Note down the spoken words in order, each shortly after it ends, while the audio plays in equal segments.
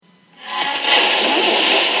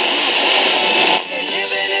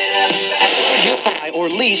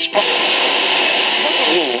police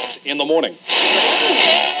in the morning.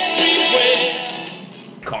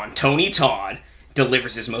 Tony Todd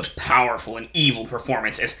delivers his most powerful and evil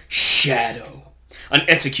performance as Shadow, an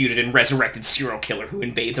executed and resurrected serial killer who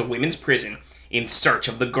invades a women's prison in search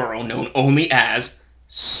of the girl known only as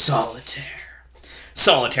Solitaire.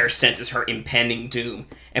 Solitaire senses her impending doom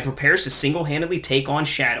and prepares to single-handedly take on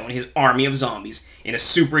Shadow and his army of zombies in a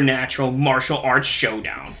supernatural martial arts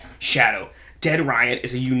showdown. Shadow, Dead Riot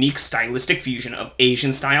is a unique stylistic fusion of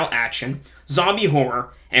Asian-style action, zombie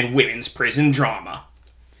horror, and women's prison drama.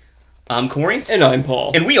 I'm Corey. And I'm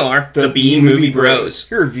Paul. And we are the B-Movie Bros.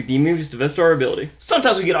 Here review B-movies to the best of our ability.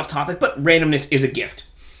 Sometimes we get off topic, but randomness is a gift.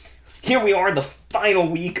 Here we are, the final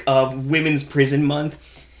week of Women's Prison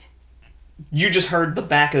Month. You just heard the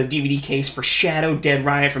back of the DVD case for Shadow, Dead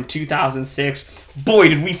Riot from 2006. Boy,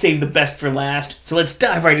 did we save the best for last. So let's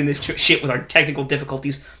dive right into this shit with our technical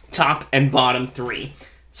difficulties, top and bottom three.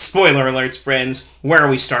 Spoiler alerts, friends. Where are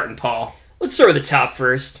we starting, Paul? Let's start with the top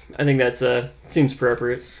first. I think that's seems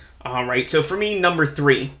appropriate. Alright, so for me, number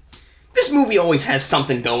 3. This movie always has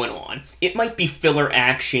something going on. It might be filler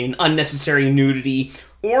action, unnecessary nudity,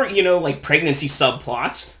 or, like pregnancy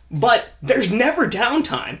subplots, but there's never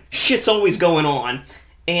downtime. Shit's always going on,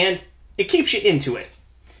 and it keeps you into it.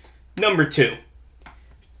 Number 2.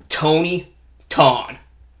 Tony Todd.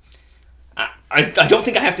 I don't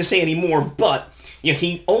think I have to say any more, but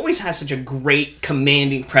he always has such a great,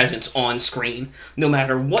 commanding presence on screen. No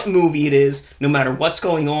matter what movie it is, no matter what's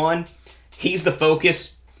going on, he's the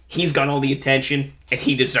focus, he's got all the attention, and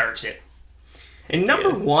he deserves it. And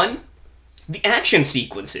number 1, the action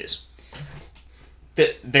sequences.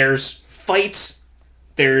 There's fights,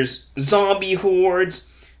 there's zombie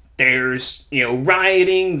hordes, there's,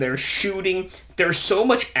 rioting, there's shooting, there's so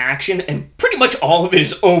much action, and pretty much all of it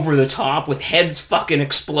is over the top, with heads fucking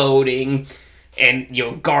exploding,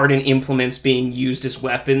 and, garden implements being used as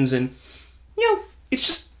weapons, and, it's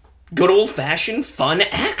just good old-fashioned fun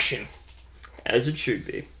action. As it should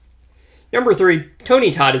be. Number 3,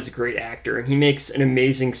 Tony Todd is a great actor, and he makes an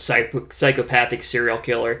amazing psychopathic serial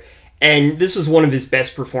killer, and this is one of his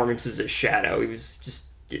best performances as Shadow. He was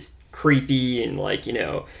just creepy, and,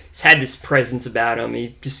 he's had this presence about him.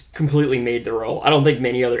 He just completely made the role. I don't think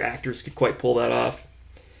many other actors could quite pull that off.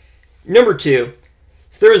 Number 2,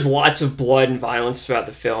 so there is lots of blood and violence throughout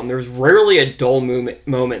the film. There's rarely a dull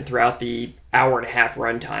moment throughout the hour-and-a-half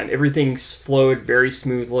runtime. Everything's flowed very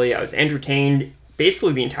smoothly. I was entertained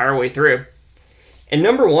basically the entire way through. And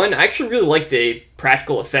number 1, I actually really like the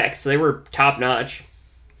practical effects. They were top-notch.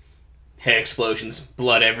 Head explosions,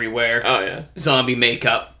 blood everywhere. Oh, yeah. Zombie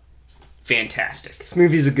makeup. Fantastic. This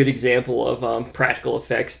movie's a good example of practical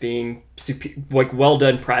effects being,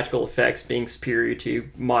 well-done practical effects being superior to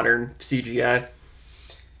modern CGI.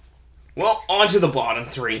 Well, on to the bottom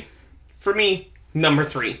 3. For me, number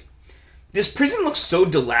 3. This prison looks so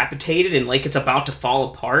dilapidated and like it's about to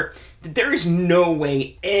fall apart that there is no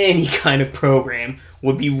way any kind of program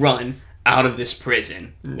would be run out of this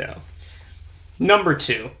prison. No. Number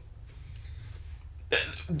 2.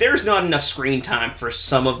 There's not enough screen time for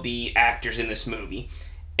some of the actors in this movie.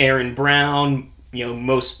 Aaron Brown,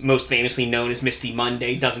 most famously known as Misty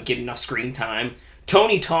Monday, doesn't get enough screen time.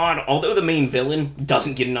 Tony Todd, although the main villain,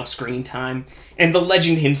 doesn't get enough screen time. And the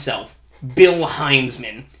legend himself, Bill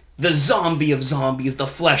Heinzman, the zombie of zombies, the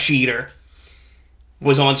flesh eater,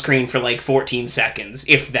 was on screen for 14 seconds,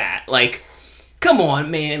 if that. Come on,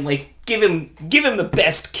 man, give him the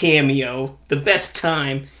best cameo, the best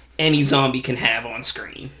time any zombie can have on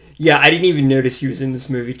screen. Yeah, I didn't even notice he was in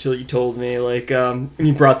this movie till you told me. When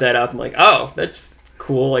you brought that up, I'm like, oh, that's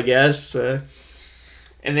cool, I guess. And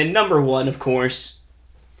then number 1, of course,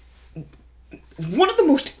 one of the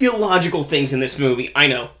most illogical things in this movie, I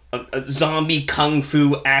know, a zombie, kung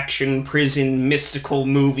fu, action, prison, mystical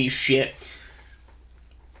movie shit.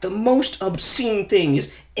 The most obscene thing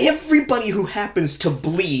is everybody who happens to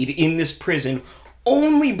bleed in this prison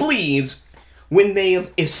only bleeds when they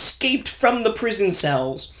have escaped from the prison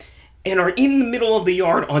cells and are in the middle of the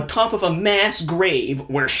yard on top of a mass grave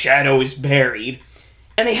where Shadow is buried,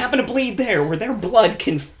 and they happen to bleed there where their blood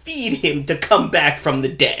can feed him to come back from the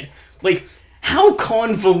dead. How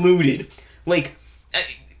convoluted. And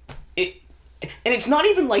it's not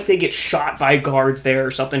even like they get shot by guards there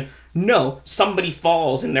or something. No, somebody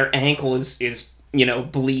falls and their ankle is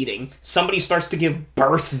bleeding. Somebody starts to give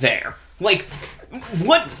birth there.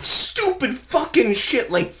 What stupid fucking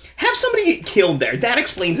shit. Have somebody get killed there. That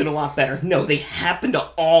explains it a lot better. No, they happen to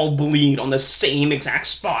all bleed on the same exact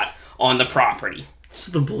spot on the property. It's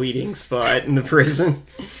the bleeding spot in the prison.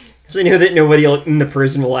 So I know that nobody in the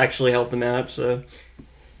prison will actually help them out, so...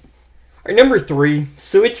 Alright, number 3.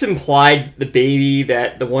 So it's implied the baby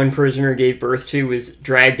that the one prisoner gave birth to was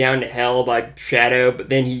dragged down to hell by Shadow, but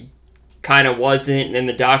then he kind of wasn't, and then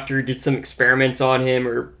the doctor did some experiments on him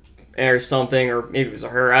or something, or maybe it was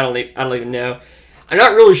her. I don't even know. I'm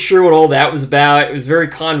not really sure what all that was about. It was very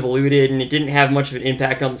convoluted, and it didn't have much of an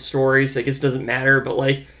impact on the story, so I guess it doesn't matter. But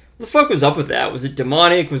like, what the fuck was up with that? Was it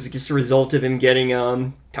demonic? Was it just a result of him getting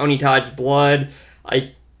Tony Todd's blood?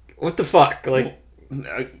 Like, what the fuck? Like,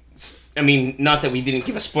 I mean, not that we didn't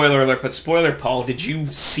give a spoiler alert, but spoiler, Paul, did you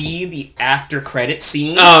see the after credit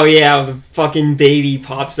scene? Oh yeah, the fucking baby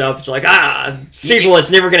pops up. It's like, sequel,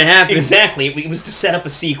 it's never gonna happen. Exactly. It was to set up a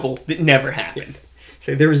sequel that never happened.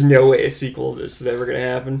 So there was no way a sequel of this is ever gonna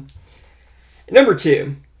happen. Number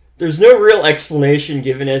 2, there's no real explanation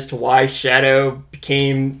given as to why Shadow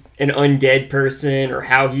became an undead person or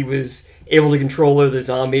how he was able to control the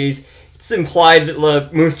zombies. It's implied that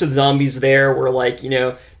most of the zombies there were like, you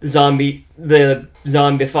know, the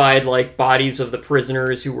zombified like bodies of the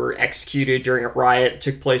prisoners who were executed during a riot that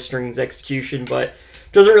took place during his execution, but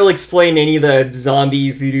doesn't really explain any of the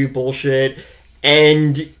zombie voodoo bullshit.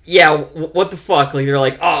 And yeah, what the fuck? Like, they're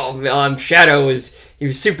like, Shadow was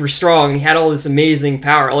super strong and he had all this amazing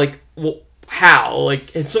power. Like, well, how? Like,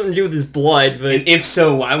 it had something to do with his blood, but and if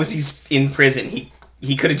so, why was he in prison?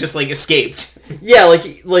 He could have just like escaped. Yeah,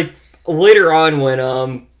 like later on when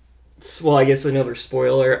well, I guess another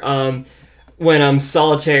spoiler. When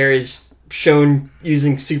Solitaire is shown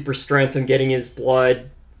using super strength and getting his blood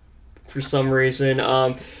for some reason,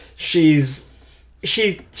 she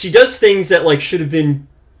does things that like should have been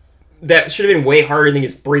way harder than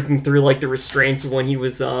just breaking through like the restraints of when he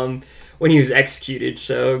was executed.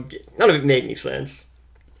 So none of it made any sense.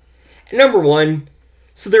 And number 1,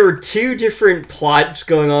 so there were 2 different plots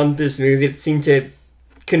going on in this movie that seemed to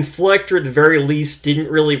conflict, or at the very least didn't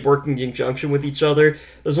really work in conjunction with each other.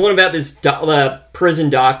 There's one about this prison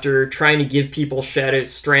doctor trying to give people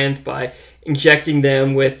Shadow's strength by injecting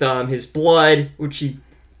them with his blood, which he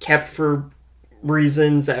kept for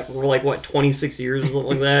reasons that were like, 26 years or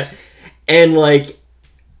something like that. And like,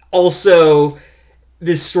 also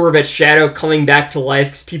this story about Shadow coming back to life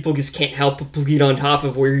because people just can't help but bleed on top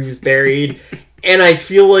of where he was buried. And I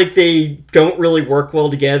feel like they don't really work well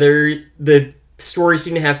together. The stories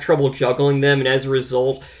seem to have trouble juggling them, and as a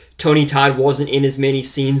result, Tony Todd wasn't in as many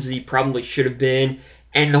scenes as he probably should have been,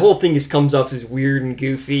 and the whole thing just comes off as weird and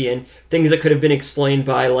goofy, and things that could have been explained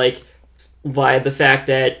by the fact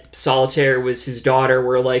that Solitaire was his daughter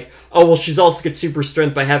were like, oh, well, she's also got super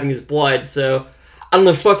strength by having his blood, so I don't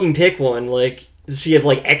know, fucking pick one. Like, does she have,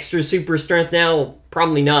 like, extra super strength now? Well,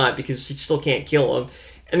 probably not, because she still can't kill him.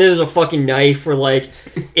 And there's a fucking knife where, like,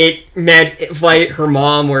 it fight her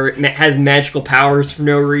mom where it has magical powers for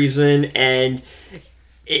no reason, and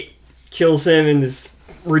it kills him in this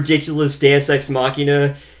ridiculous Deus Ex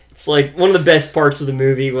Machina. It's like, one of the best parts of the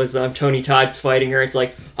movie was Tony Todd's fighting her. It's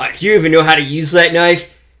like, do you even know how to use that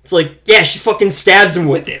knife? It's like, yeah, she fucking stabs him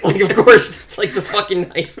with it. Like, of course, it's like the fucking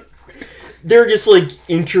knife. They're just, like,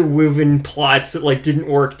 interwoven plots that, like, didn't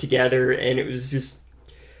work together, and it was just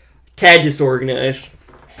tad disorganized.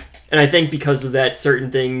 And I think because of that,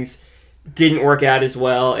 certain things didn't work out as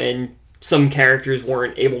well, and some characters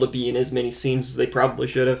weren't able to be in as many scenes as they probably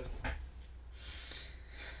should have.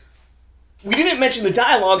 We didn't mention the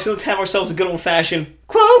dialogue, so let's have ourselves a good old-fashioned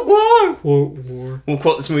quote war. Quote war. We'll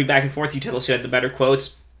quote this movie back and forth. You tell us who had the better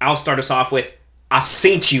quotes. I'll start us off with, I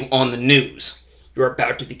seen you on the news. You're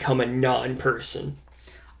about to become a non-person.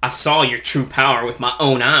 I saw your true power with my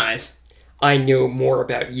own eyes. I know more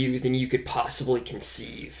about you than you could possibly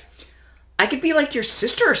conceive. I could be like your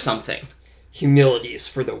sister or something. Humility is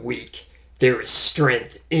for the weak. There is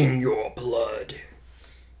strength in your blood.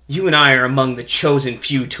 You and I are among the chosen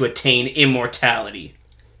few to attain immortality.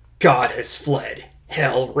 God has fled.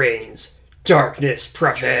 Hell reigns. Darkness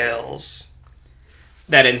prevails.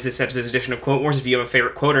 That ends this episode's edition of Quote Wars. If you have a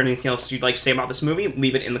favorite quote or anything else you'd like to say about this movie,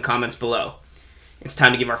 leave it in the comments below. It's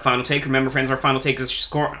time to give our final take. Remember, friends, our final take is a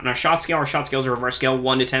score on our shot scale. Our shot scale is a reverse scale,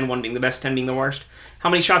 1 to 10, 1 being the best, 10 being the worst. How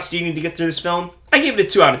many shots do you need to get through this film? I gave it a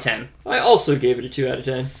 2 out of 10. I also gave it a 2 out of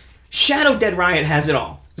 10. Shadow Dead Riot has it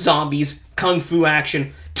all. Zombies, kung fu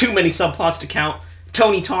action, too many subplots to count,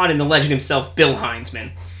 Tony Todd and the legend himself, Bill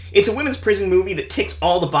Heinzman. It's a women's prison movie that ticks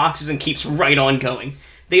all the boxes and keeps right on going.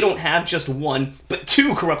 They don't have just one, but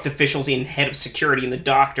 2 corrupt officials in head of security and the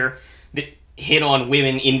doctor that hit on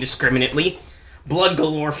women indiscriminately. Blood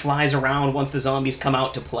galore flies around once the zombies come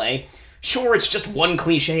out to play. Sure, it's just one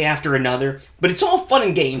cliche after another, but it's all fun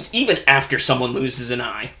and games, even after someone loses an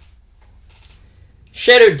eye.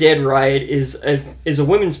 Shadow Dead Riot is a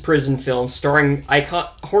women's prison film starring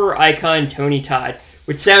horror icon Tony Todd,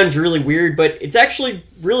 which sounds really weird, but it's actually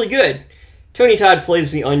really good. Tony Todd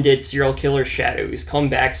plays the undead serial killer Shadow, who's come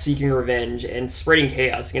back seeking revenge and spreading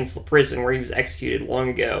chaos against the prison where he was executed long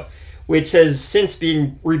ago, which has since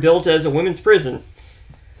been rebuilt as a women's prison.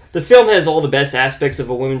 The film has all the best aspects of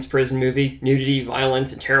a women's prison movie: nudity,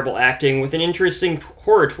 violence, and terrible acting, with an interesting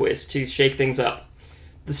horror twist to shake things up.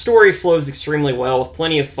 The story flows extremely well, with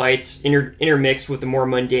plenty of fights intermixed with the more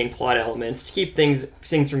mundane plot elements to keep things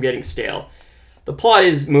from getting stale. The plot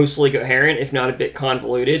is mostly coherent, if not a bit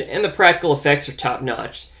convoluted, and the practical effects are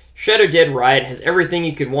top-notch. Shadow Dead Riot has everything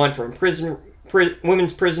you could want from a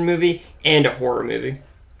women's prison movie and a horror movie.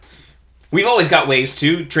 We've always got ways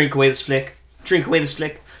to drink away this flick. Drink away this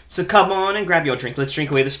flick. So come on and grab your drink. Let's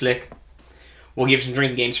drink away this flick. We'll give some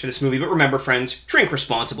drinking games for this movie, but remember, friends, drink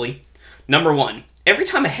responsibly. Number 1, every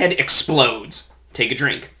time a head explodes, take a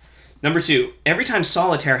drink. Number 2, every time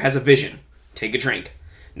Solitaire has a vision, take a drink.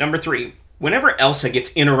 Number 3, whenever Elsa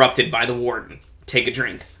gets interrupted by the warden, take a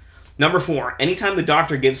drink. Number 4, anytime the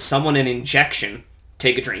doctor gives someone an injection,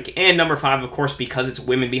 take a drink. And number 5, of course, because it's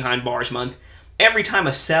Women Behind Bars Month, every time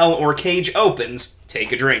a cell or cage opens,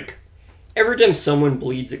 take a drink. Every time someone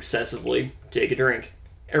bleeds excessively, take a drink.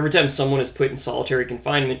 Every time someone is put in solitary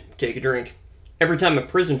confinement, take a drink. Every time a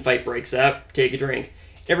prison fight breaks out, take a drink.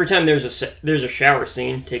 Every time there's a shower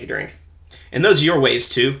scene, take a drink. And those are your ways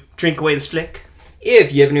to drink away this flick.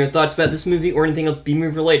 If you have any other thoughts about this movie or anything else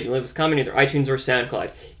B-movie related, leave us a comment either iTunes or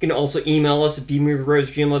SoundCloud. You can also email us at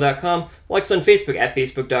bmoviebros@gmail.com, like us on Facebook at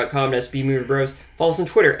facebook.com/bmoviebros, follow us on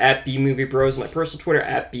Twitter at bmoviebros, my personal Twitter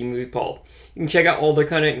at bmoviepaul. You can check out all their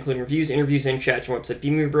content, including reviews, interviews, and chats on our website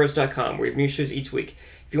bmoviebros.com, where we have new shows each week.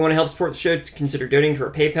 If you want to help support the show, consider donating to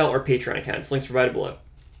our PayPal or Patreon accounts. Links provided below.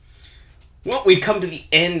 Well, we've come to the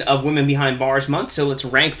end of Women Behind Bars Month, so let's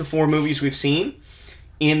rank the 4 movies we've seen.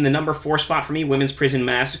 In the number 4 spot for me, Women's Prison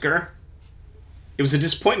Massacre. It was a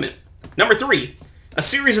disappointment. Number 3, a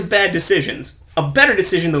series of bad decisions. A better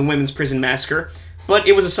decision than Women's Prison Massacre, but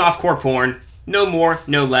it was a softcore porn. No more,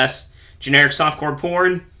 no less. Generic softcore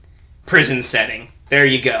porn, prison setting. There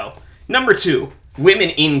you go. Number 2,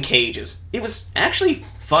 Women in Cages. It was actually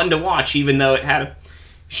fun to watch, even though it had a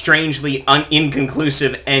strangely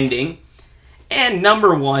inconclusive ending. And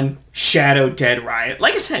number 1, Shadow Dead Riot.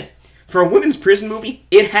 Like I said, for a women's prison movie,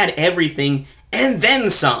 it had everything, and then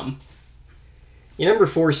some. Your number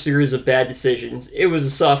 4 series of bad decisions. It was a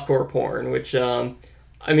softcore porn, which,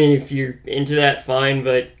 if you're into that, fine,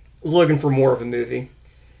 but I was looking for more of a movie.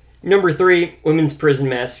 Number 3, Women's Prison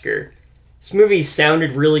Massacre. This movie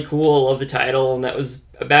sounded really cool. I love the title, and that was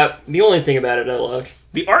about the only thing about it I loved.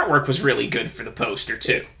 The artwork was really good for the poster,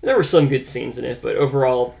 too. There were some good scenes in it, but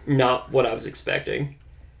overall, not what I was expecting.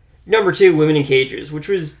 Number 2, Women in Cages, which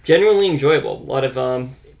was genuinely enjoyable. A lot of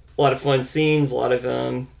fun scenes, a lot of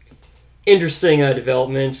interesting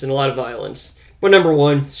developments, and a lot of violence. But number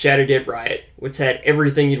 1, Shadow Dead Riot, which had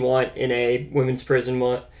everything you'd want in a women's prison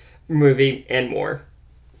movie and more.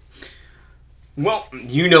 Well,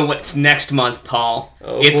 you know what's next month, Paul.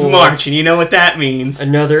 Oh, it's boy. March, and you know what that means.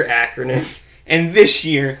 Another acronym. And this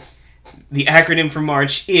year, the acronym for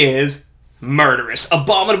March is Murderous,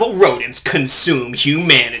 Abominable Rodents Consume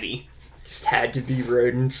Humanity. Just had to be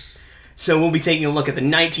rodents. So we'll be taking a look at the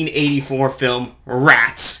 1984 film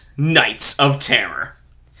Rats, Nights of Terror.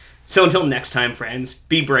 So until next time, friends,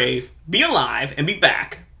 be brave, be alive, and be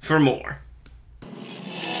back for more.